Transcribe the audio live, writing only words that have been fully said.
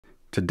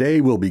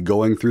Today we'll be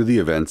going through the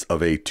events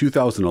of a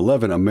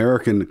 2011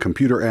 American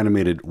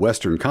computer-animated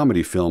Western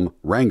comedy film,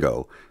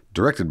 Rango,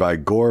 directed by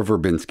Gore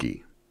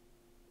Verbinski.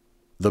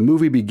 The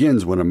movie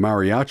begins when a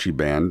mariachi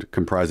band,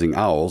 comprising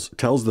owls,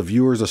 tells the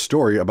viewers a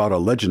story about a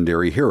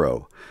legendary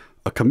hero.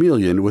 A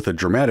chameleon with a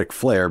dramatic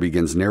flair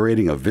begins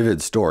narrating a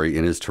vivid story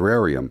in his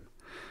terrarium.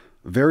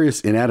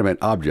 Various inanimate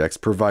objects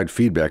provide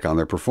feedback on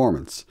their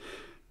performance.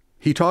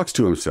 He talks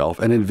to himself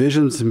and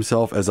envisions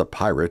himself as a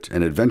pirate,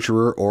 an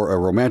adventurer, or a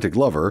romantic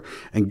lover,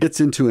 and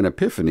gets into an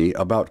epiphany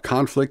about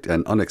conflict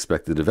and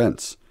unexpected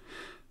events.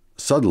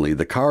 Suddenly,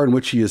 the car in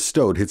which he is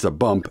stowed hits a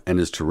bump and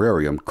his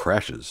terrarium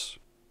crashes.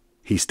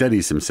 He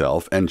steadies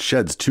himself and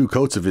sheds 2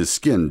 coats of his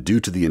skin due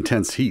to the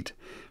intense heat.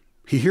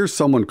 He hears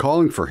someone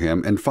calling for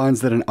him and finds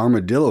that an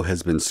armadillo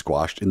has been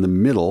squashed in the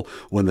middle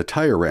when the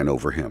tire ran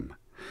over him.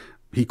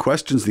 He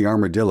questions the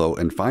armadillo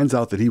and finds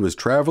out that he was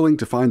traveling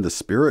to find the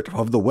spirit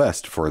of the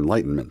West for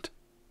enlightenment.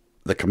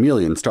 The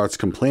chameleon starts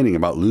complaining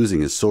about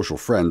losing his social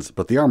friends,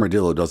 but the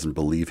armadillo doesn't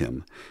believe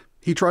him.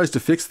 He tries to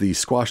fix the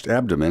squashed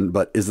abdomen,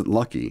 but isn't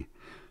lucky.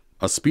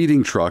 A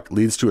speeding truck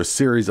leads to a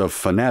series of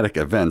fanatic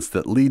events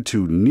that lead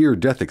to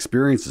near-death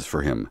experiences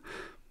for him.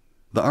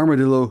 The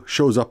armadillo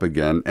shows up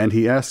again, and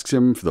he asks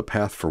him for the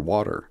path for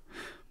water.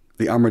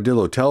 The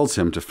armadillo tells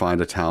him to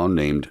find a town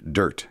named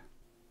Dirt.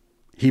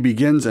 He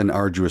begins an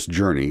arduous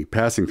journey,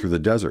 passing through the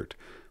desert.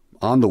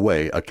 On the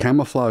way, a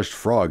camouflaged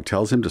frog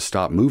tells him to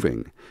stop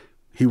moving.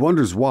 He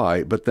wonders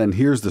why, but then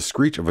hears the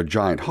screech of a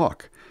giant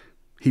hawk.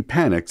 He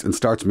panics and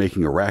starts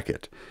making a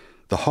racket.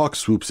 The hawk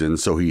swoops in,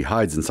 so he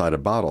hides inside a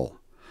bottle.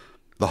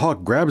 The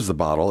hawk grabs the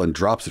bottle and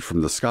drops it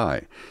from the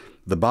sky.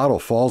 The bottle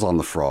falls on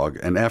the frog,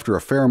 and after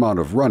a fair amount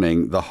of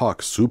running, the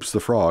hawk swoops the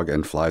frog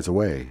and flies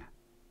away.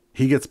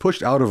 He gets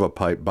pushed out of a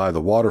pipe by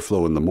the water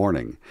flow in the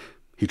morning.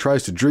 He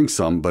tries to drink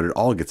some, but it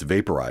all gets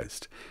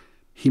vaporized.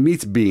 He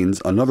meets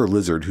Beans, another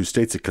lizard who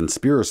states a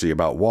conspiracy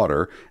about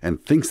water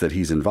and thinks that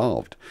he's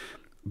involved.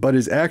 But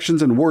his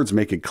actions and words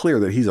make it clear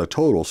that he's a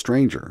total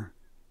stranger.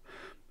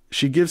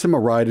 She gives him a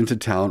ride into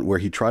town where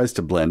he tries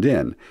to blend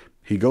in.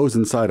 He goes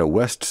inside a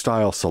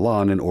West-style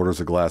salon and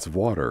orders a glass of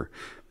water.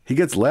 He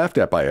gets laughed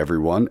at by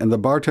everyone, and the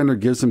bartender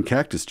gives him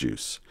cactus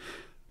juice.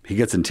 He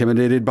gets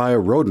intimidated by a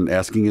rodent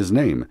asking his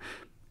name.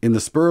 In the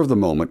spur of the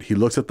moment, he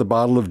looks at the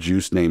bottle of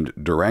juice named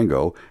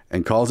Rango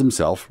and calls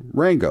himself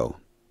Rango.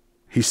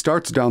 He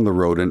starts down the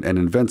rodent and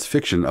invents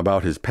fiction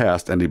about his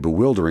past and a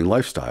bewildering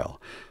lifestyle.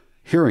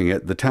 Hearing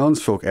it, the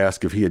townsfolk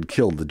ask if he had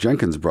killed the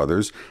Jenkins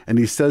brothers, and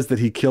he says that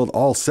he killed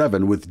all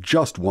 7 with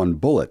just 1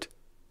 bullet.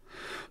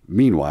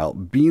 Meanwhile,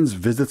 Beans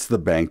visits the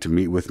bank to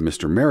meet with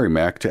Mr.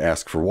 Merrimack to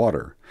ask for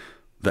water.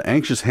 The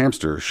anxious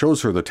hamster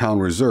shows her the town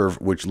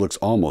reserve, which looks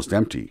almost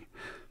empty.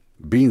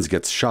 Beans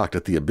gets shocked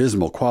at the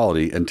abysmal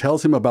quality and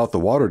tells him about the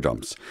water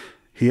dumps.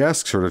 He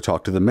asks her to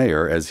talk to the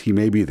mayor, as he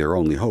may be their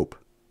only hope.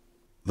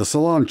 The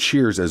salon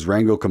cheers as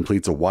Rango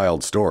completes a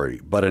wild story,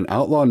 but an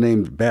outlaw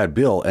named Bad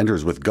Bill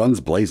enters with guns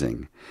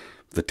blazing.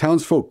 The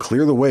townsfolk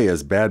clear the way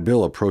as Bad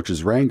Bill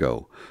approaches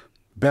Rango.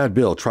 Bad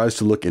Bill tries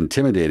to look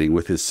intimidating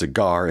with his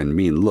cigar and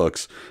mean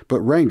looks,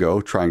 but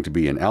Rango, trying to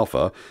be an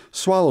alpha,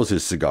 swallows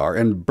his cigar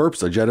and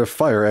burps a jet of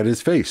fire at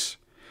his face.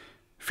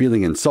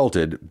 Feeling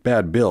insulted,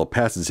 Bad Bill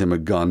passes him a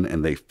gun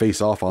and they face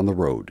off on the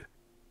road.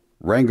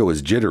 Rango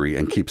is jittery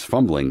and keeps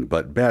fumbling,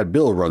 but Bad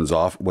Bill runs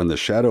off when the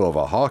shadow of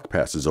a hawk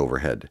passes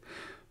overhead.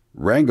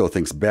 Rango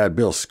thinks Bad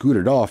Bill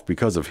scooted off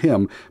because of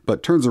him,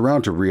 but turns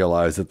around to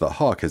realize that the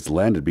hawk has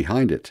landed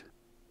behind it.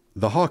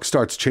 The hawk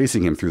starts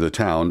chasing him through the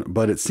town,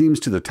 but it seems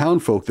to the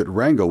townfolk that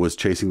Rango was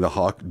chasing the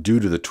hawk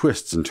due to the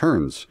twists and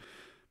turns.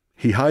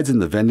 He hides in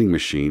the vending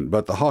machine,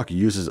 but the hawk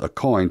uses a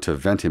coin to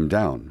vent him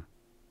down.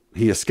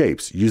 He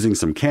escapes, using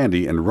some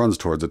candy, and runs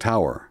towards a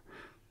tower.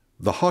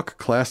 The hawk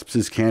clasps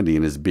his candy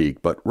in his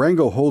beak, but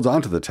Rango holds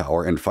onto the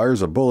tower and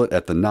fires a bullet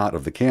at the knot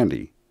of the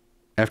candy.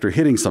 After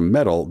hitting some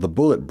metal, the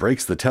bullet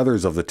breaks the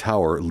tethers of the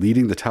tower,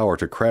 leading the tower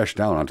to crash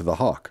down onto the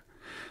hawk.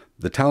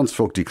 The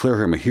townsfolk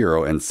declare him a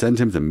hero and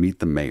send him to meet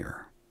the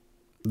mayor.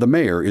 The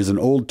mayor is an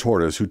old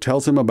tortoise who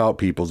tells him about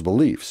people's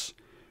beliefs.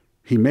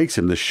 He makes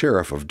him the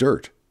sheriff of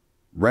Dirt.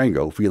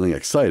 Rango, feeling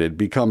excited,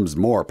 becomes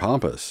more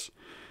pompous.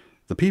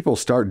 The people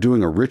start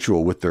doing a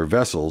ritual with their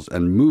vessels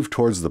and move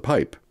towards the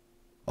pipe.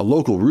 A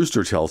local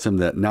rooster tells him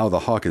that now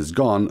the hawk is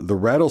gone, the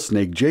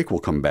rattlesnake Jake will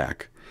come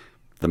back.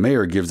 The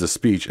mayor gives a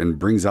speech and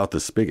brings out the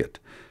spigot.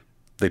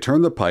 They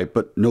turn the pipe,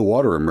 but no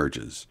water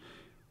emerges.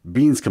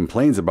 Beans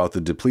complains about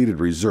the depleted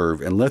reserve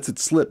and lets it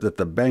slip that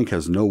the bank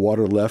has no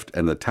water left,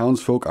 and the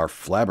townsfolk are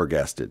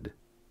flabbergasted.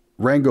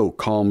 Rango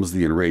calms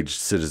the enraged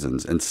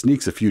citizens and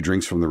sneaks a few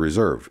drinks from the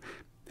reserve.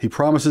 He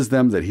promises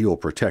them that he will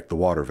protect the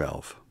water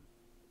valve.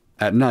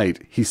 At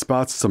night, he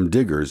spots some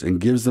diggers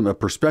and gives them a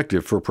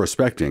perspective for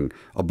prospecting,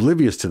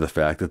 oblivious to the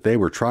fact that they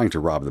were trying to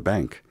rob the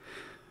bank.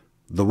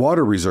 The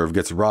water reserve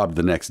gets robbed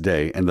the next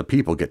day, and the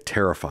people get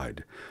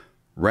terrified.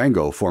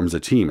 Rango forms a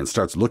team and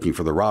starts looking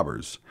for the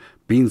robbers.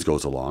 Beans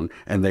goes along,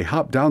 and they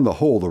hop down the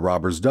hole the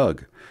robbers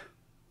dug.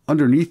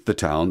 Underneath the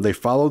town, they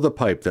follow the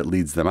pipe that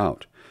leads them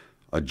out.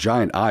 A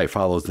giant eye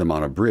follows them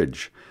on a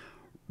bridge.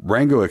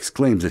 Rango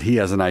exclaims that he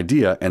has an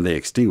idea, and they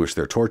extinguish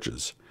their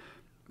torches.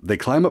 They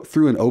climb up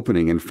through an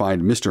opening and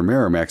find Mr.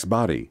 Merrimack's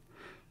body.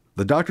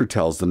 The doctor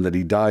tells them that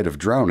he died of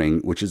drowning,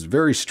 which is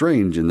very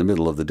strange in the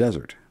middle of the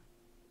desert.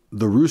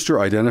 The rooster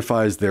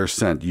identifies their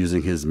scent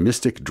using his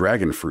mystic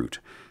dragon fruit.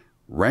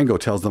 Rango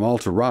tells them all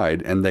to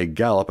ride, and they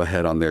gallop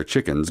ahead on their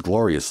chickens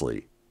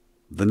gloriously.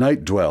 The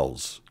night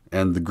dwells,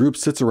 and the group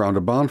sits around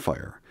a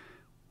bonfire.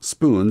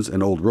 Spoons,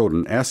 an old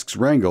rodent, asks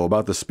Rango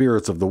about the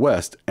spirits of the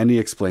West, and he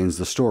explains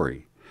the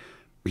story.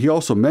 He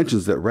also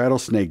mentions that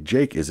Rattlesnake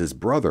Jake is his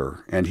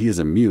brother, and he is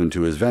immune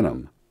to his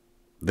venom.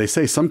 They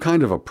say some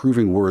kind of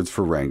approving words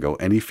for Rango,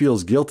 and he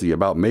feels guilty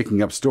about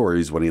making up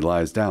stories when he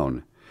lies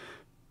down.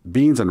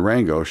 Beans and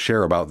Rango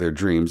share about their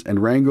dreams,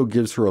 and Rango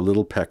gives her a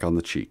little peck on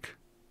the cheek.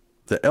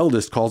 The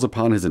eldest calls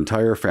upon his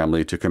entire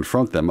family to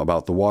confront them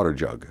about the water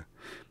jug.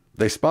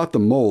 They spot the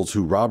moles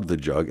who robbed the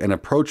jug and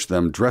approach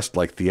them dressed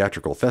like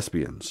theatrical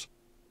thespians.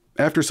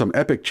 After some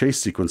epic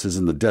chase sequences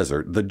in the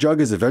desert, the jug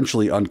is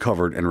eventually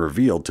uncovered and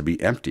revealed to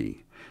be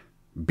empty.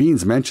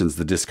 Beans mentions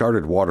the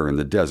discarded water in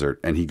the desert,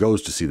 and he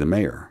goes to see the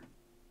mayor.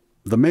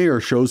 The mayor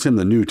shows him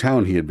the new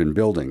town he had been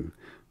building.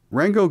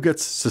 Rango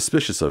gets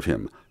suspicious of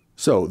him,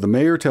 so the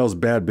mayor tells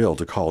Bad Bill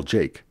to call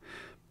Jake.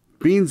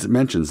 Beans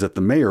mentions that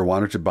the mayor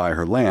wanted to buy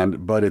her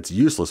land, but it's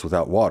useless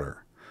without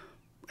water.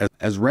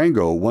 As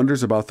Rango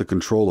wonders about the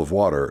control of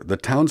water, the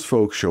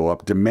townsfolk show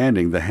up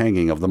demanding the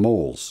hanging of the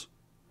moles.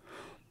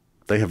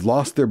 They have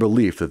lost their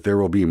belief that there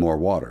will be more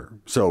water,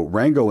 so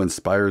Rango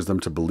inspires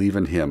them to believe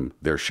in him,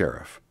 their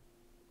sheriff.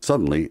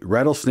 Suddenly,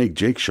 Rattlesnake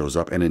Jake shows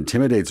up and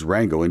intimidates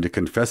Rango into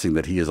confessing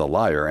that he is a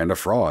liar and a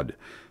fraud.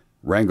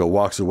 Rango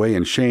walks away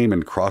in shame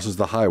and crosses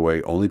the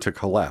highway only to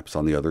collapse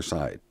on the other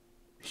side.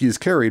 He is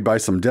carried by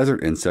some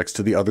desert insects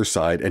to the other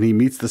side, and he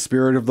meets the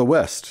spirit of the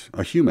West,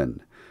 a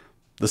human.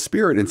 The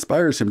spirit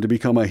inspires him to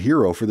become a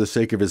hero for the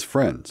sake of his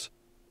friends.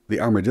 The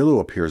armadillo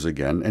appears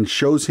again and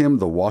shows him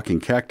the walking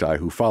cacti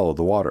who follow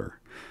the water.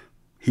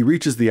 He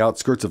reaches the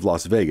outskirts of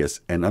Las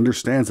Vegas and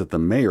understands that the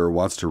mayor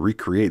wants to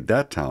recreate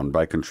that town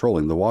by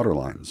controlling the water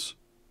lines.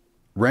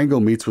 Rango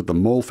meets with the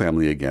mole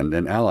family again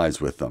and allies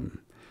with them.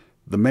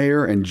 The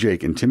mayor and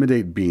Jake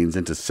intimidate Beans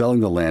into selling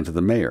the land to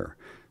the mayor.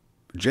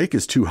 Jake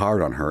is too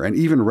hard on her and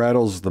even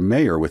rattles the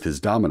mayor with his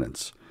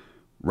dominance.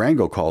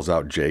 Rango calls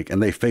out Jake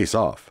and they face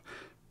off.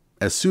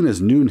 As soon as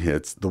noon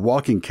hits, the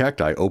walking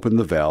cacti open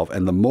the valve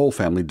and the mole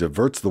family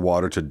diverts the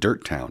water to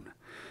Dirt Town.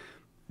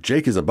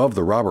 Jake is above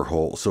the robber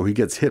hole, so he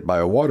gets hit by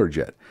a water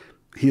jet.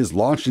 He is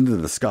launched into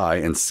the sky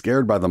and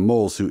scared by the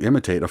moles who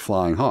imitate a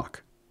flying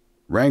hawk.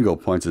 Rango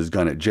points his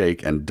gun at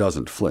Jake and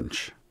doesn't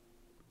flinch.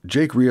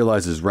 Jake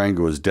realizes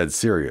Rango is dead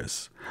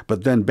serious,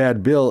 but then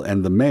Bad Bill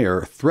and the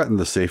mayor threaten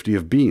the safety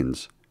of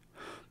Beans.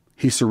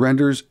 He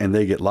surrenders and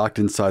they get locked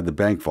inside the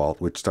bank vault,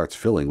 which starts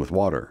filling with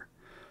water.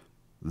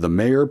 The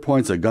mayor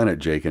points a gun at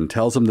Jake and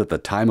tells him that the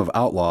time of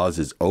outlaws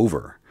is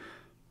over.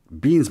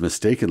 Beans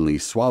mistakenly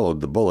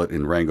swallowed the bullet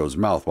in Rango's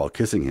mouth while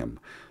kissing him.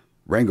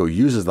 Rango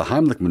uses the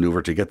Heimlich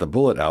maneuver to get the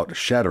bullet out,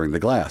 shattering the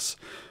glass.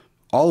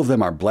 All of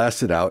them are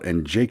blasted out,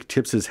 and Jake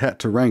tips his hat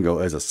to Rango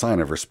as a sign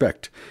of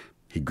respect.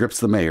 He grips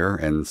the mayor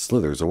and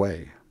slithers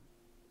away.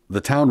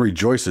 The town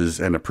rejoices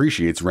and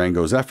appreciates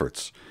Rango's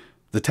efforts.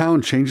 The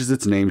town changes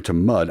its name to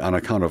Mud on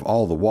account of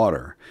all the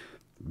water.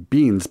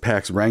 Beans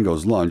packs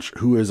Rango's lunch,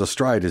 who is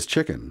astride his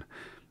chicken.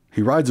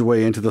 He rides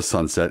away into the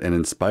sunset and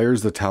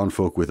inspires the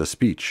townfolk with a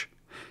speech.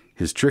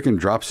 His chicken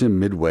drops him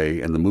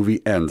midway, and the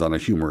movie ends on a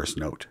humorous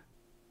note.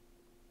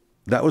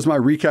 That was my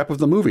recap of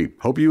the movie.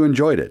 Hope you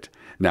enjoyed it.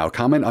 Now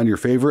comment on your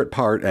favorite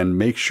part and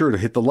make sure to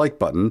hit the like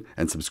button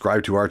and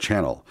subscribe to our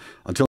channel. Until